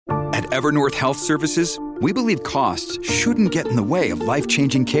At Evernorth Health Services, we believe costs shouldn't get in the way of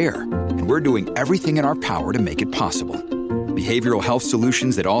life-changing care, and we're doing everything in our power to make it possible. Behavioral health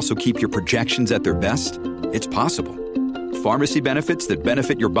solutions that also keep your projections at their best? It's possible. Pharmacy benefits that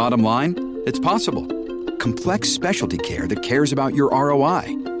benefit your bottom line? It's possible. Complex specialty care that cares about your ROI?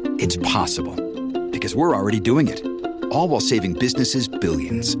 It's possible. Because we're already doing it. All while saving businesses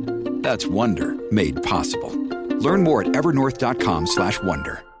billions. That's Wonder made possible. Learn more at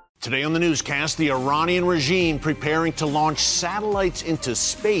evernorth.com/wonder. Today on the newscast, the Iranian regime preparing to launch satellites into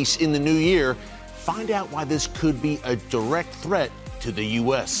space in the new year. Find out why this could be a direct threat to the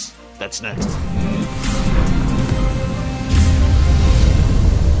U.S. That's next.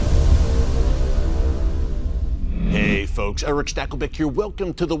 Hey, folks. Eric Stakelbeck here.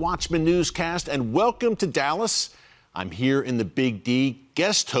 Welcome to the Watchman Newscast and welcome to Dallas. I'm here in the Big D,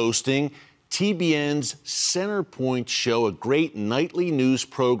 guest hosting TBN's Centerpoint Show, a great nightly news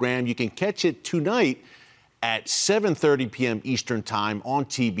program. You can catch it tonight at 7:30 p.m. Eastern Time on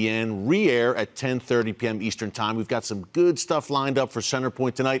TBN, re-air at 10:30 p.m. Eastern Time. We've got some good stuff lined up for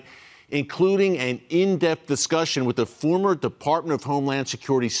Centerpoint tonight, including an in-depth discussion with the former Department of Homeland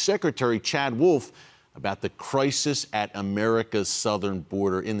Security Secretary Chad Wolf about the crisis at America's southern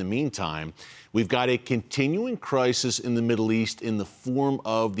border. In the meantime, we've got a continuing crisis in the Middle East in the form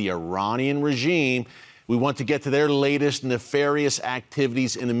of the Iranian regime. We want to get to their latest nefarious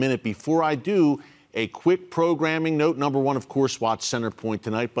activities in a minute. Before I do, a quick programming note. Number one, of course, watch Centerpoint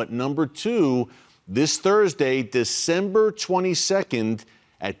tonight. But number two, this Thursday, December 22nd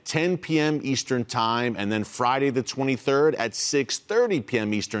at 10 p.m. Eastern Time, and then Friday the 23rd at 6:30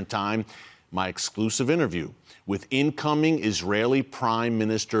 p.m. Eastern Time, my exclusive interview with incoming Israeli Prime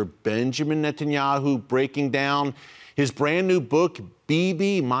Minister Benjamin Netanyahu, breaking down his brand new book,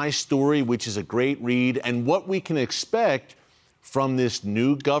 Bibi, My Story, which is a great read, and what we can expect from this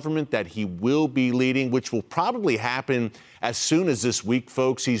new government that he will be leading, which will probably happen as soon as this week,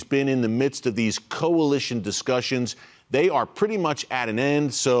 folks. He's been in the midst of these coalition discussions. They are pretty much at an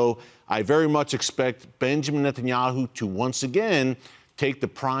end, so I very much expect Benjamin Netanyahu to once again take the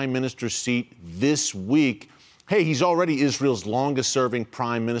prime minister's seat this week. Hey, he's already Israel's longest-serving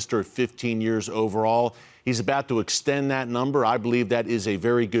prime minister at 15 years overall. He's about to extend that number. I believe that is a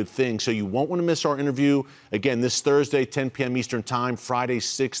very good thing. So you won't want to miss our interview. Again, this Thursday, 10 p.m. Eastern Time, Friday,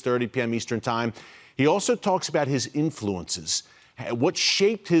 6:30 p.m. Eastern Time. He also talks about his influences, what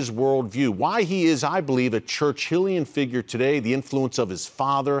shaped his worldview, why he is, I believe, a Churchillian figure today, the influence of his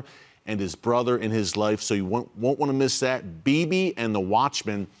father and his brother in his life. So you won't want to miss that. Bibi and the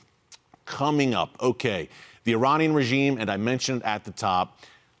Watchman coming up. Okay, the Iranian regime, and I mentioned at the top,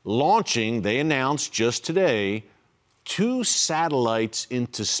 launching, they announced just today, 2 satellites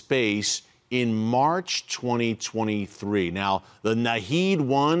into space in March 2023. Now, the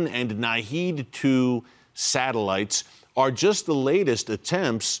Nahid-1 and Nahid-2 satellites are just the latest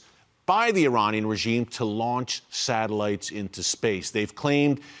attempts by the Iranian regime to launch satellites into space. They've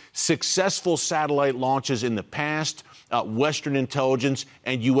claimed successful satellite launches in the past. Western intelligence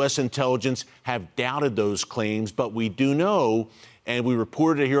and U.S. intelligence have doubted those claims, but we do know, and we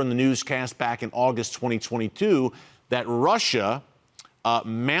reported it here on the newscast back in August 2022, that Russia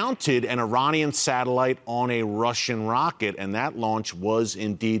mounted an Iranian satellite on a Russian rocket, and that launch was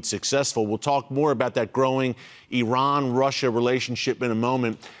indeed successful. We'll talk more about that growing Iran-Russia relationship in a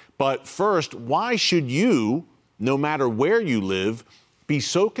moment. But first, why should you, no matter where you live, be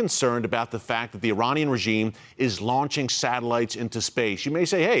so concerned about the fact that the Iranian regime is launching satellites into space? You may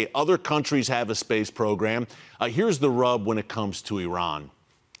say, hey, other countries have a space program. Here's the rub when it comes to Iran.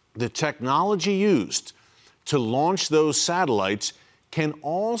 The technology used to launch those satellites can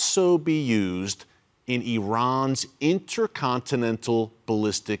also be used in Iran's Intercontinental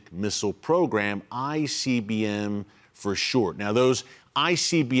Ballistic Missile Program, ICBM for short. Now, those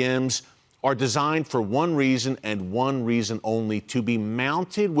ICBMs are designed for one reason and one reason only: to be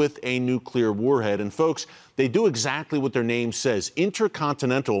mounted with a nuclear warhead. And folks, they do exactly what their name says.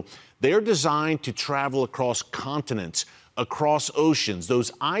 Intercontinental, they're designed to travel across continents, across oceans.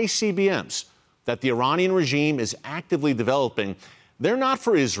 Those ICBMs that the Iranian regime is actively developing, they're not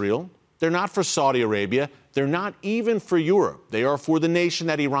for Israel. They're not for Saudi Arabia. They're not even for Europe. They are for the nation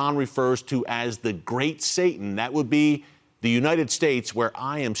that Iran refers to as the Great Satan. That would be the United States, where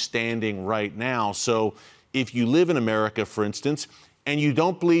I am standing right now. So if you live in America, for instance, and you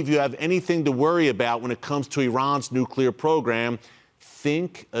don't believe you have anything to worry about when it comes to Iran's nuclear program,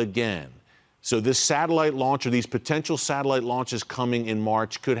 think again. So this satellite launch, or these potential satellite launches coming in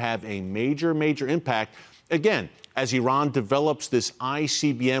March, could have a major, major impact. Again, as Iran develops this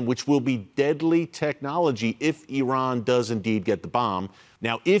ICBM, which will be deadly technology if Iran does indeed get the bomb.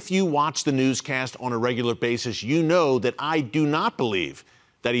 Now, if you watch the newscast on a regular basis, you know that I do not believe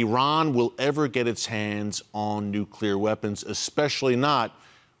that Iran will ever get its hands on nuclear weapons, especially not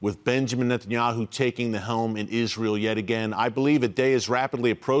with Benjamin Netanyahu taking the helm in Israel yet again. I believe a day is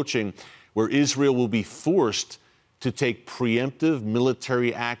rapidly approaching where Israel will be forced to take preemptive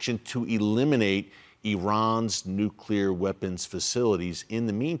military action to eliminate Iran's nuclear weapons facilities. In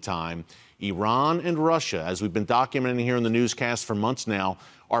the meantime, Iran and Russia, as we've been documenting here in the newscast for months now,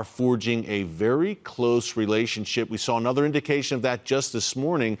 are forging a very close relationship. We saw another indication of that just this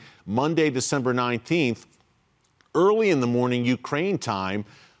morning, Monday, December 19th. Early in the morning, Ukraine time,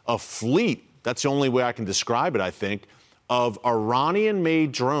 a fleet, that's the only way I can describe it, I think, of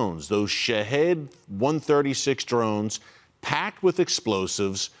Iranian-made drones, those Shahed 136 drones, packed with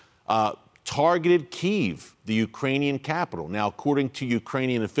explosives, targeted Kyiv, the Ukrainian capital. Now, according to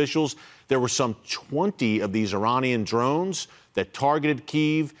Ukrainian officials, there were some 20 of these Iranian drones that targeted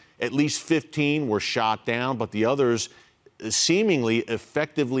Kyiv. At least 15 were shot down, but the others seemingly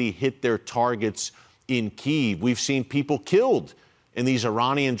effectively hit their targets in Kyiv. We've seen people killed in these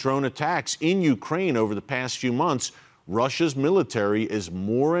Iranian drone attacks in Ukraine over the past few months. Russia's military is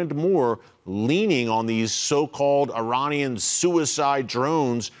more and more leaning on these so-called Iranian suicide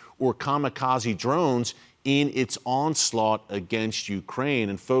drones or kamikaze drones in its onslaught against Ukraine.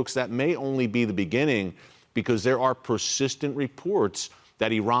 And folks, that may only be the beginning, because there are persistent reports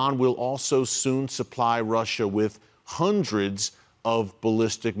that Iran will also soon supply Russia with hundreds of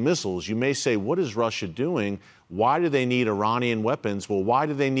ballistic missiles. You may say, what is Russia doing? Why do they need Iranian weapons? Well, why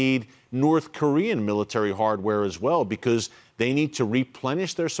do they need North Korean military hardware as well? Because they need to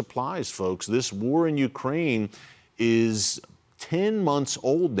replenish their supplies, folks. This war in Ukraine is 10 months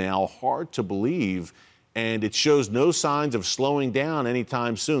old now, hard to believe, and it shows no signs of slowing down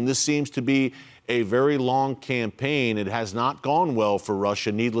anytime soon. This seems to be a very long campaign. It has not gone well for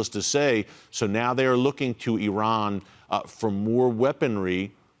Russia, needless to say. So now they are looking to Iran for more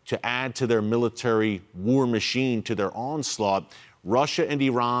weaponry to add to their military war machine, to their onslaught. Russia and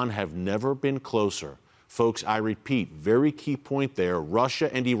Iran have never been closer. Folks, I repeat, very key point there.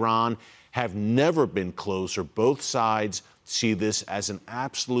 Russia and Iran have never been closer. Both sides see this as an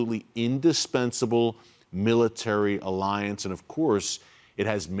absolutely indispensable military alliance. And of course, it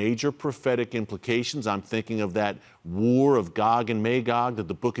has major prophetic implications. I'm thinking of that war of Gog and Magog that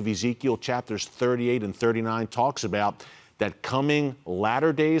the book of Ezekiel, chapters 38 and 39, talks about, that coming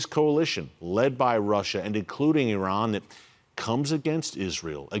latter days coalition led by Russia and including Iran that comes against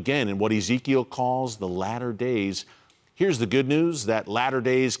Israel. Again, in what Ezekiel calls the latter days. Here's the good news. That latter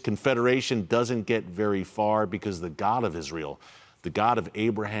days confederation doesn't get very far, because the God of Israel, the God of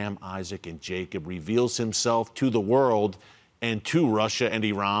Abraham, Isaac, and Jacob, reveals himself to the world and to Russia and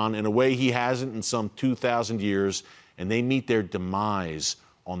Iran in a way he hasn't in some 2,000 years, and they meet their demise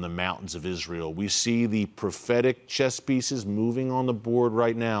on the mountains of Israel. We see the prophetic chess pieces moving on the board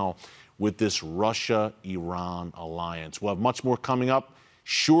right now with this Russia-Iran alliance. We'll have much more coming up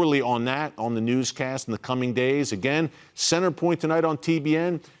surely on that, on the newscast in the coming days. Again, center point tonight on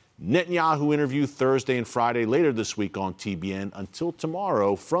TBN. Netanyahu interview Thursday and Friday later this week on TBN. Until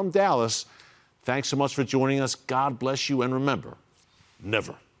tomorrow, from Dallas, thanks so much for joining us. God bless you, and remember,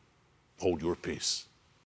 never hold your peace.